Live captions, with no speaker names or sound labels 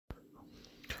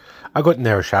A good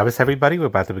Erev Shabbos, everybody. We're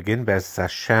about to begin Be'ez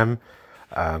Hashem,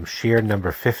 Shir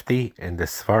number 50 in the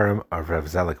Svarim of Rav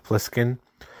Zelik Pliskin.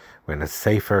 We're in a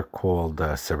sefer called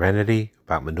Serenity,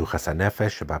 about Menuchas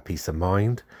HaNefesh, about peace of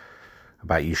mind,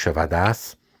 about Yishuv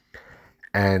Hadas.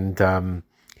 And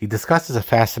he discusses a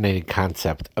fascinating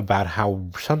concept about how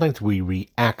sometimes we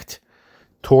react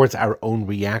towards our own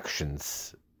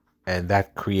reactions, and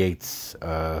that creates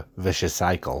a vicious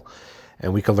cycle,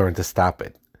 and we can learn to stop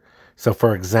it. So,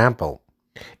 for example,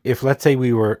 if let's say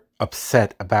we were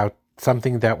upset about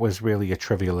something that was really a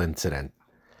trivial incident,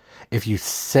 if you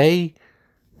say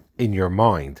in your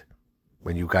mind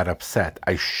when you got upset,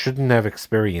 I shouldn't have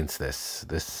experienced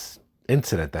this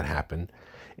incident that happened,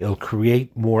 it'll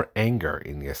create more anger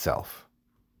in yourself.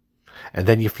 And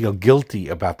then you feel guilty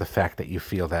about the fact that you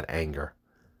feel that anger.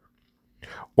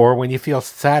 Or when you feel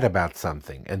sad about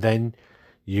something, and then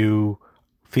you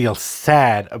feel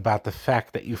sad about the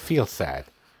fact that you feel sad.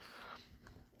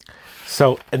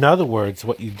 So, in other words,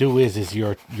 what you do is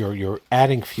you're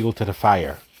adding fuel to the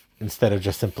fire instead of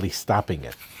just simply stopping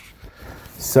it.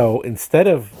 So, instead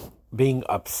of being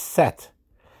upset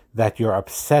that you're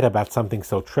upset about something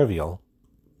so trivial,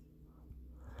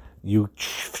 you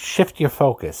shift your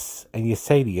focus and you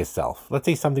say to yourself, let's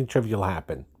say something trivial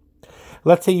happened.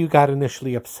 Let's say you got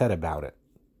initially upset about it.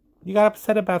 You got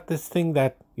upset about this thing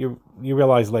that you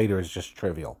realize later is just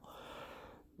trivial.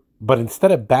 But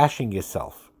instead of bashing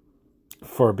yourself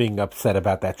for being upset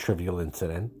about that trivial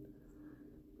incident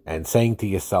and saying to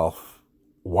yourself,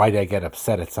 why did I get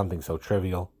upset at something so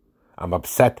trivial? I'm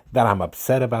upset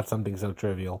about something so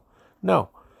trivial. No,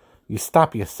 you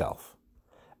stop yourself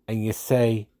and you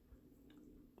say,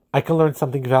 I can learn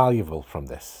something valuable from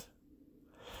this.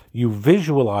 You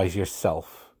visualize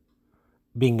yourself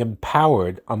being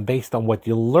empowered based on what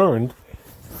you learned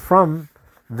from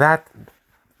that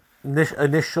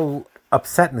initial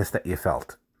upsetness that you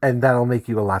felt. And that'll make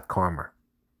you a lot calmer.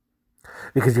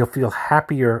 Because you'll feel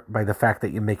happier by the fact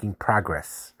that you're making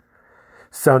progress.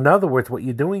 So in other words, what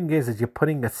you're doing is you're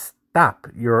putting a stop.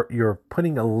 You're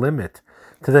putting a limit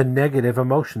to the negative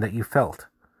emotion that you felt.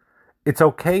 It's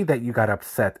okay that you got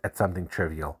upset at something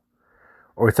trivial.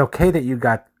 Or it's okay that you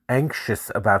got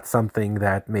anxious about something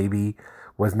that maybe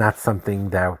was not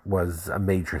something that was a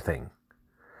major thing.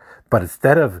 But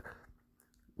instead of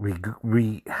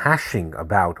rehashing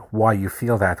about why you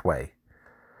feel that way,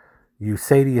 you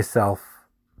say to yourself,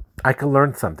 I can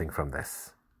learn something from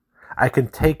this. I can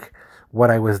take what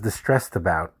I was distressed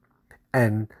about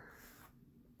and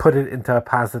put it into a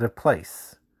positive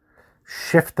place.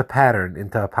 Shift the pattern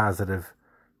into a positive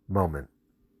moment.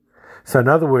 So in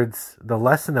other words, the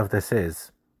lesson of this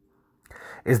is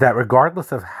that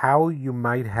regardless of how you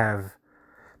might have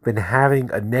been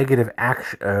having a negative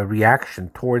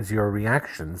reaction towards your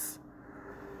reactions,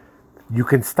 you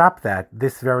can stop that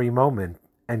this very moment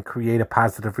and create a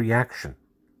positive reaction.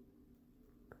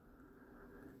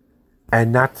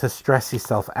 And not to stress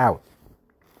yourself out.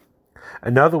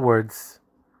 In other words,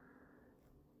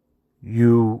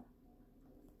 you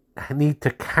need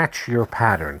to catch your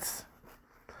patterns.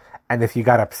 And if you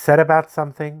got upset about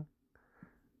something,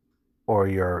 or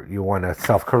you want to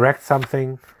self-correct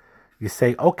something, you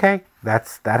say, okay, that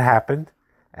happened,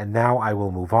 and now I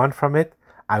will move on from it.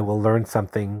 I will learn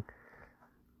something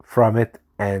from it,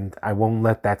 and I won't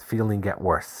let that feeling get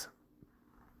worse.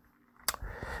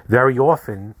 Very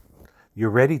often, you're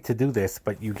ready to do this,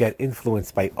 but you get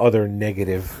influenced by other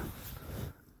negative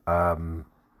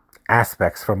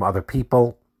aspects from other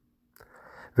people.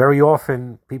 Very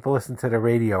often, people listen to the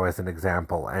radio as an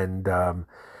example, and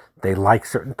they like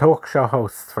certain talk show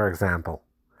hosts, for example.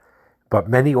 But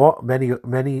many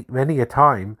a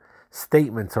time,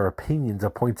 statements or opinions or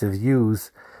points of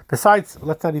views, besides,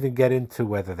 let's not even get into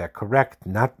whether they're correct,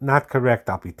 not correct,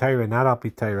 Al Pi Torah, not Al Pi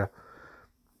Torah.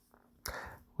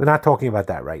 We're not talking about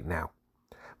that right now.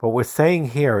 What we're saying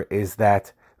here is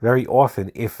that very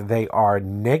often, if they are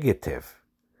negative,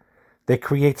 they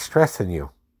create stress in you.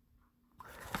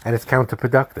 And it's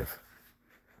counterproductive.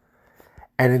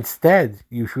 And instead,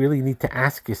 you really need to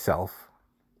ask yourself,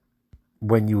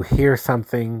 when you hear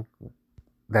something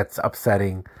that's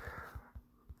upsetting,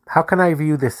 how can I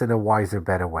view this in a wiser,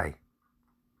 better way?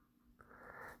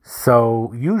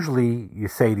 So usually you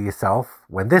say to yourself,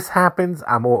 when this happens,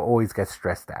 I'm always get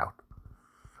stressed out.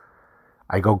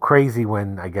 I go crazy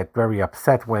when I get very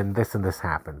upset when this and this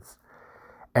happens.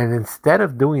 And instead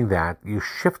of doing that, you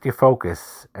shift your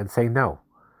focus and say, no,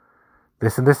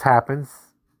 this and this happens.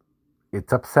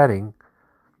 It's upsetting,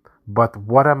 but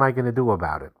what am I going to do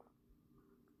about it?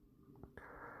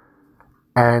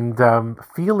 And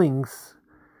feelings,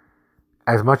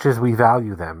 as much as we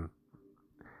value them,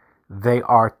 they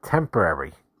are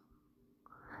temporary.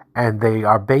 And they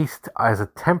are based as a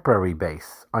temporary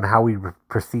base on how we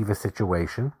perceive a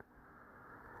situation.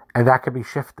 And that can be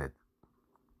shifted.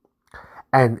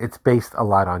 And it's based a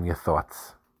lot on your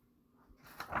thoughts.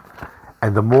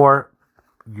 And the more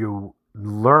you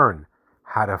learn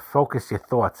how to focus your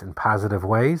thoughts in positive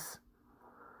ways,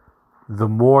 the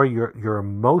more your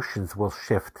emotions will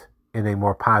shift in a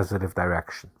more positive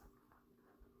direction.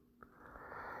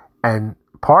 And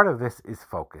part of this is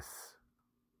focus.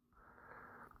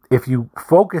 If you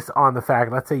focus on the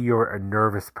fact, let's say you're a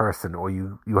nervous person or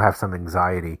you have some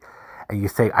anxiety, and you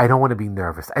say, I don't want to be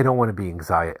nervous. I don't want to be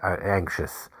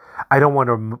anxious. I don't want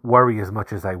to worry as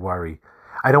much as I worry.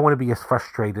 I don't want to be as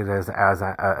frustrated as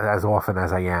often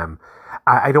as I am.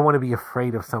 I don't want to be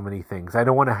afraid of so many things. I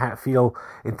don't want to feel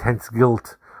intense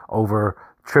guilt over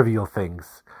trivial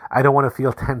things. I don't want to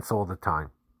feel tense all the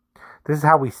time. This is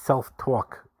how we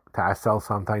self-talk to ourselves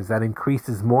sometimes. That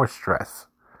increases more stress.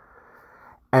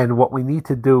 And what we need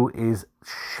to do is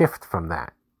shift from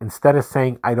that. Instead of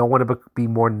saying, I don't want to be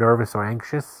more nervous or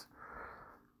anxious,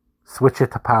 switch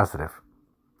it to positive.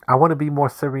 I want to be more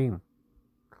serene.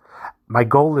 My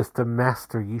goal is to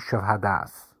master Yishuv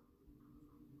Hadas.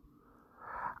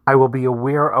 I will be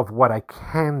aware of what I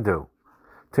can do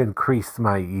to increase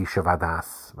my Yishuv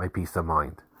Hadas, my peace of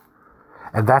mind.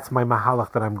 And that's my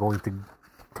mahalach that I'm going to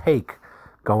take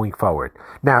going forward.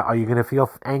 Now, are you going to feel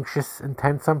anxious and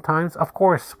tense sometimes? Of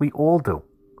course, we all do.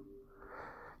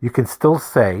 You can still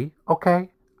say,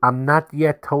 okay, I'm not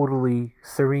yet totally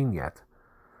serene yet.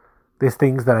 There's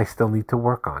things that I still need to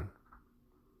work on.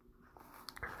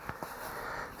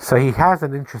 So he has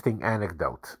an interesting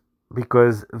anecdote,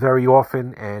 because very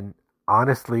often, and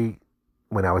honestly,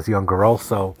 when I was younger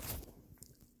also,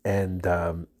 and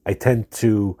I tend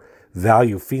to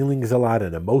value feelings a lot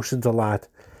and emotions a lot.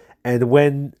 And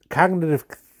when cognitive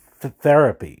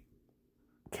therapy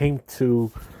came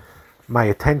to my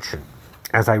attention,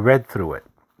 as I read through it,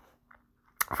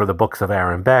 for the books of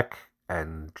Aaron Beck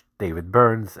and David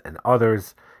Burns and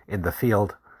others in the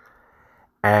field,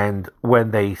 and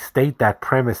when they state that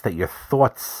premise that your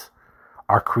thoughts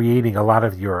are creating a lot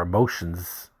of your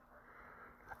emotions,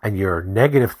 and your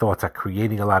negative thoughts are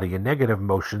creating a lot of your negative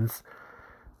emotions,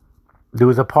 there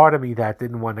was a part of me that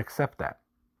didn't want to accept that.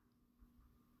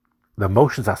 The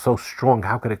emotions are so strong,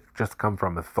 how could it just come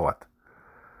from a thought?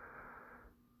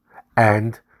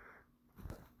 And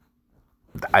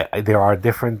there are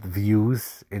different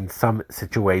views in some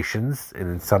situations and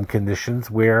in some conditions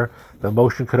where the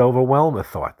emotion could overwhelm a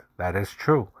thought. That is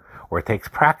true. Or it takes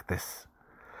practice.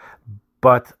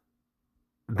 But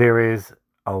there is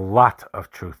a lot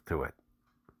of truth to it.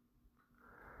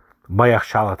 Mayach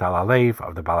Shalat al Alev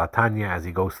of the Baal HaTanya, as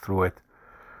he goes through it.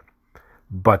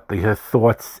 But the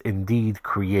thoughts indeed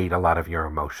create a lot of your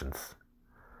emotions.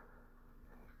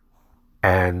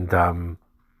 And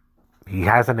he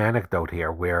has an anecdote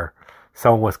here where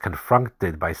someone was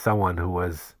confronted by someone who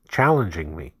was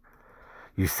challenging me.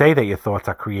 You say that your thoughts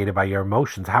are created by your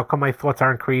emotions. How come my thoughts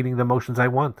aren't creating the emotions I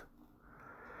want?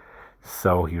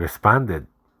 So he responded,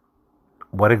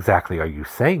 what exactly are you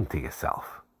saying to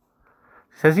yourself?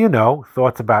 He says,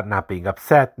 thoughts about not being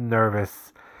upset and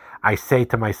nervous. I say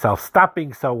to myself, stop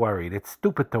being so worried. It's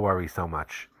stupid to worry so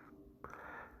much.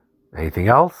 Anything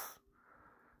else?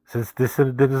 Since this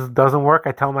doesn't work,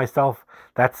 I tell myself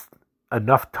that's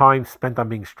enough time spent on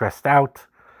being stressed out.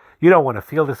 You don't want to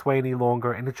feel this way any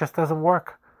longer, and it just doesn't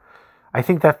work. I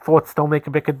think that thoughts don't make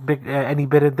any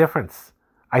bit of difference.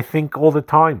 I think all the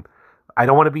time. I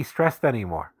don't want to be stressed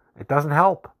anymore. It doesn't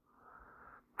help.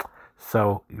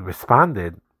 So he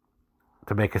responded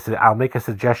I'll make a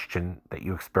suggestion that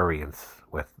you experience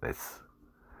with this.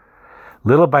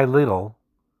 Little by little,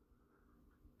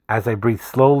 as I breathe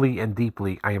slowly and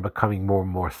deeply, I am becoming more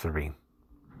and more serene.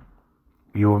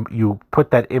 You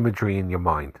put that imagery in your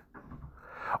mind.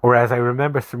 Or as I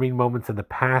remember serene moments in the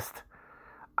past,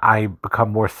 I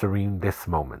become more serene this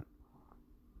moment.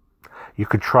 You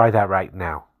could try that right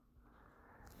now.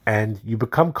 And you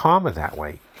become calmer that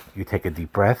way. You take a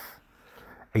deep breath,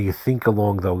 and you think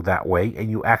along that way, and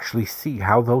you actually see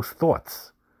how those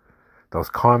thoughts, those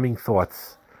calming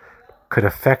thoughts, could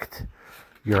affect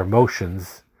your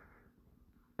emotions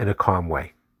in a calm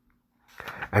way.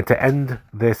 And to end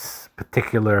this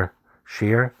particular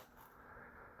shir,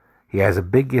 he has a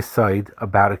big yesod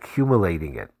about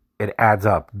accumulating it. It adds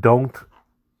up. Don't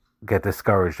get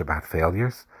discouraged about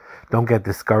failures. Don't get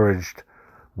discouraged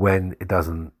when it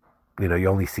doesn't, you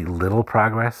only see little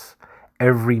progress.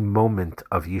 Every moment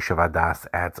of Yishuv Hadas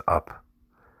adds up.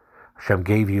 Hashem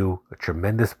gave you a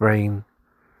tremendous brain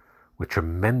with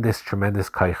tremendous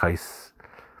koiches,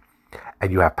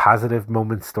 and you have positive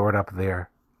moments stored up there,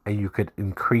 and you could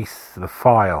increase the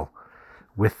file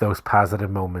with those positive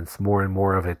moments, more and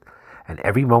more of it. And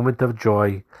every moment of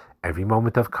joy, every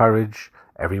moment of courage,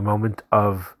 every moment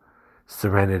of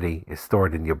serenity is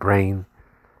stored in your brain.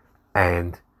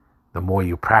 And the more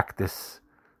you practice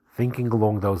thinking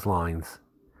along those lines,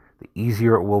 the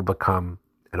easier it will become,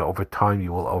 and over time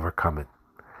you will overcome it.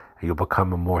 And you'll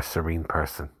become a more serene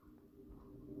person.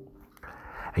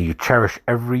 And you cherish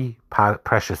every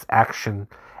precious action,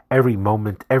 every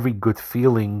moment, every good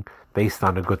feeling based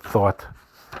on a good thought.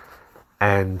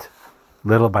 And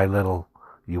little by little,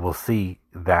 you will see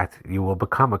that you will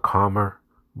become a calmer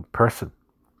person.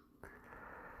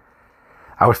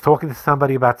 I was talking to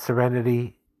somebody about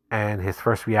serenity, and his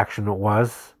first reaction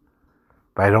was,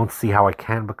 but I don't see how I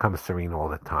can become serene all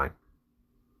the time.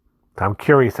 So I'm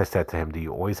curious, I said to him, do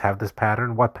you always have this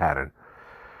pattern? What pattern?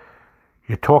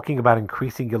 You're talking about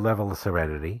increasing your level of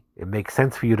serenity. It makes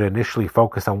sense for you to initially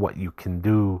focus on what you can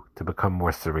do to become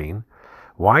more serene.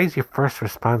 Why is your first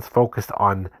response focused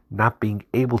on not being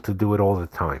able to do it all the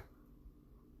time?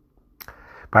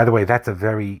 By the way, that's a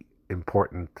very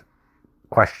important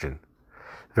question.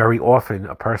 Very often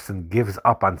a person gives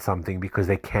up on something because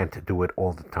they can't do it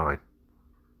all the time.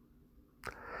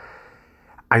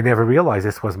 I never realized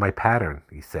this was my pattern,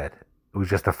 he said. It was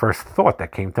just the first thought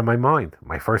that came to my mind.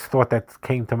 My first thought that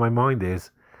came to my mind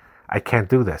is, I can't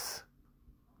do this.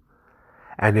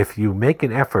 And if you make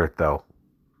an effort, though,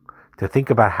 to think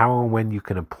about how and when you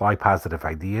can apply positive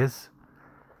ideas,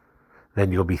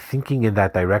 then you'll be thinking in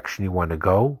that direction you want to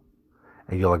go,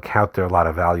 and you'll encounter a lot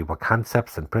of valuable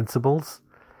concepts and principles,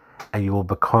 and you will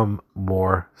become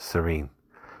more serene.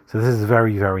 So this is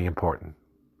very, very important.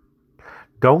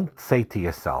 Don't say to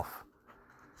yourself,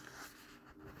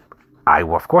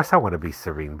 of course I want to be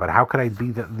serene, but how could I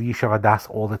be the Yishuv Hadas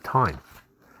all the time?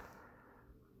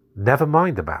 Never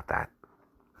mind about that.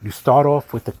 You start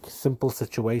off with the simple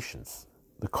situations,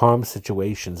 the calm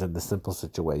situations and the simple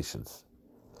situations.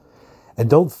 And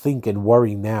don't think and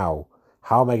worry now,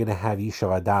 how am I going to have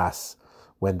Yishuv Hadas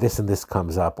when this and this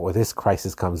comes up, or this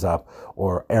crisis comes up,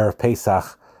 or Erev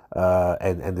Pesach,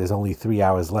 and there's only 3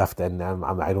 hours left, and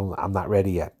I'm not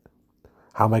ready yet.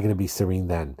 How am I going to be serene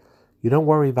then? You don't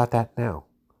worry about that now.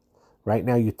 Right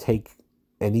now, you take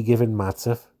any given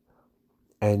matzav,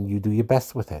 and you do your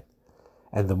best with it.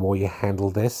 And the more you handle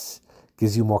this,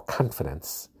 gives you more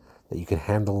confidence that you can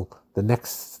handle the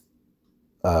next,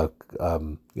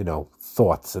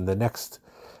 thoughts and the next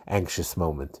anxious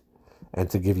moment, and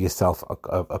to give yourself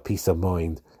a peace of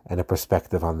mind and a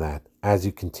perspective on that as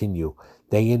you continue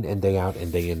day in and day out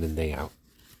and day in and day out.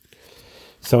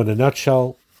 So in a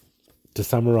nutshell, to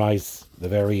summarize the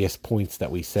various points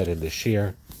that we said in this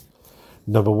shir,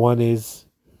 number one is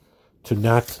to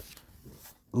not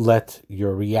let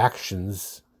your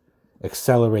reactions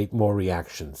accelerate more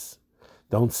reactions.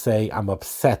 Don't say, I'm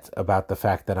upset about the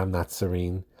fact that I'm not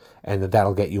serene, and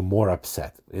that'll get you more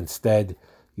upset. Instead,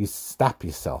 you stop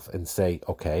yourself and say,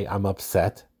 okay, I'm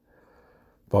upset,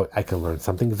 but I can learn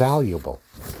something valuable.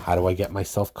 How do I get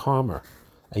myself calmer?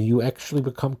 And you actually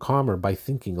become calmer by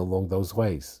thinking along those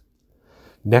ways.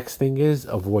 Next thing is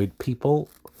avoid people,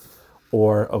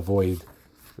 or avoid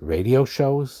radio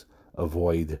shows,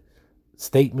 avoid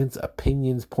statements,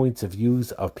 opinions, points of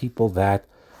views of people that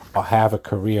have a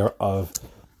career of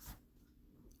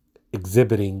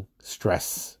exhibiting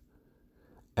stress.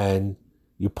 And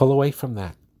you pull away from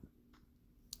that.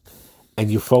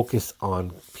 And you focus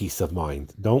on peace of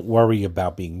mind. Don't worry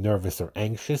about being nervous or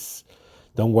anxious.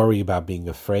 Don't worry about being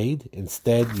afraid.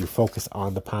 Instead, you focus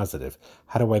on the positive.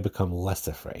 How do I become less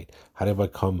afraid? How do I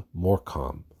become more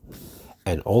calm?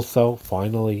 And also,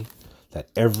 finally, that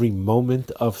every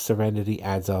moment of serenity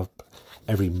adds up.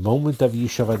 Every moment of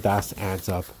Yishuv Hadas adds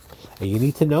up. And you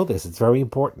need to know this. It's very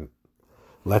important.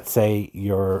 Let's say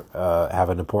you have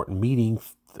an important meeting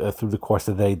through the course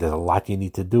of the day. There's a lot you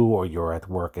need to do, or you're at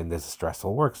work and there's a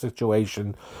stressful work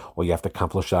situation, or you have to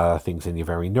accomplish a lot of things and you're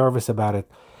very nervous about it.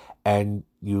 And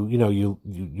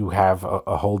you have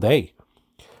a whole day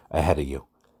ahead of you.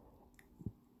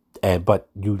 But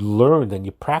you learned and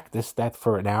you practiced that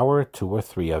for an hour or 2 or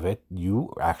 3 of it,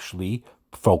 you actually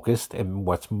focused and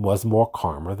was more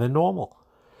calmer than normal.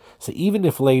 So even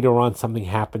if later on something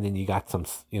happened and you got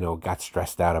got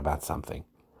stressed out about something,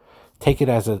 take it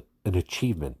as an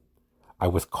achievement. I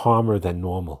was calmer than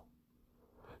normal.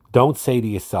 Don't say to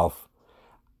yourself,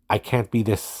 I can't be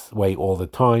this way all the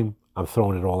time. I'm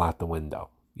throwing it all out the window.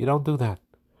 You don't do that.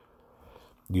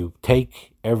 You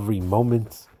take every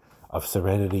moment of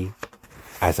serenity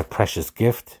as a precious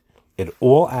gift. It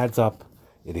all adds up.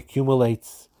 It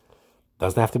accumulates.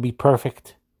 Doesn't have to be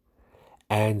perfect.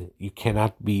 and you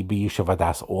cannot be Yishuv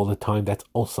Adas all the time. That's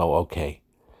also okay.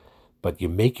 But you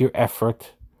make your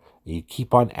effort, you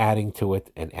keep on adding to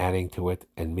it, and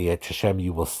Miyat Hashem,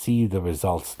 you will see the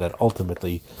results that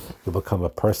ultimately you'll become a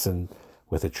person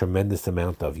with a tremendous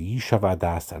amount of Yishuv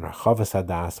Adas and Archavas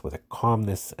Adas, with a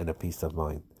calmness and a peace of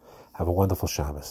mind. Have a wonderful Shabbos.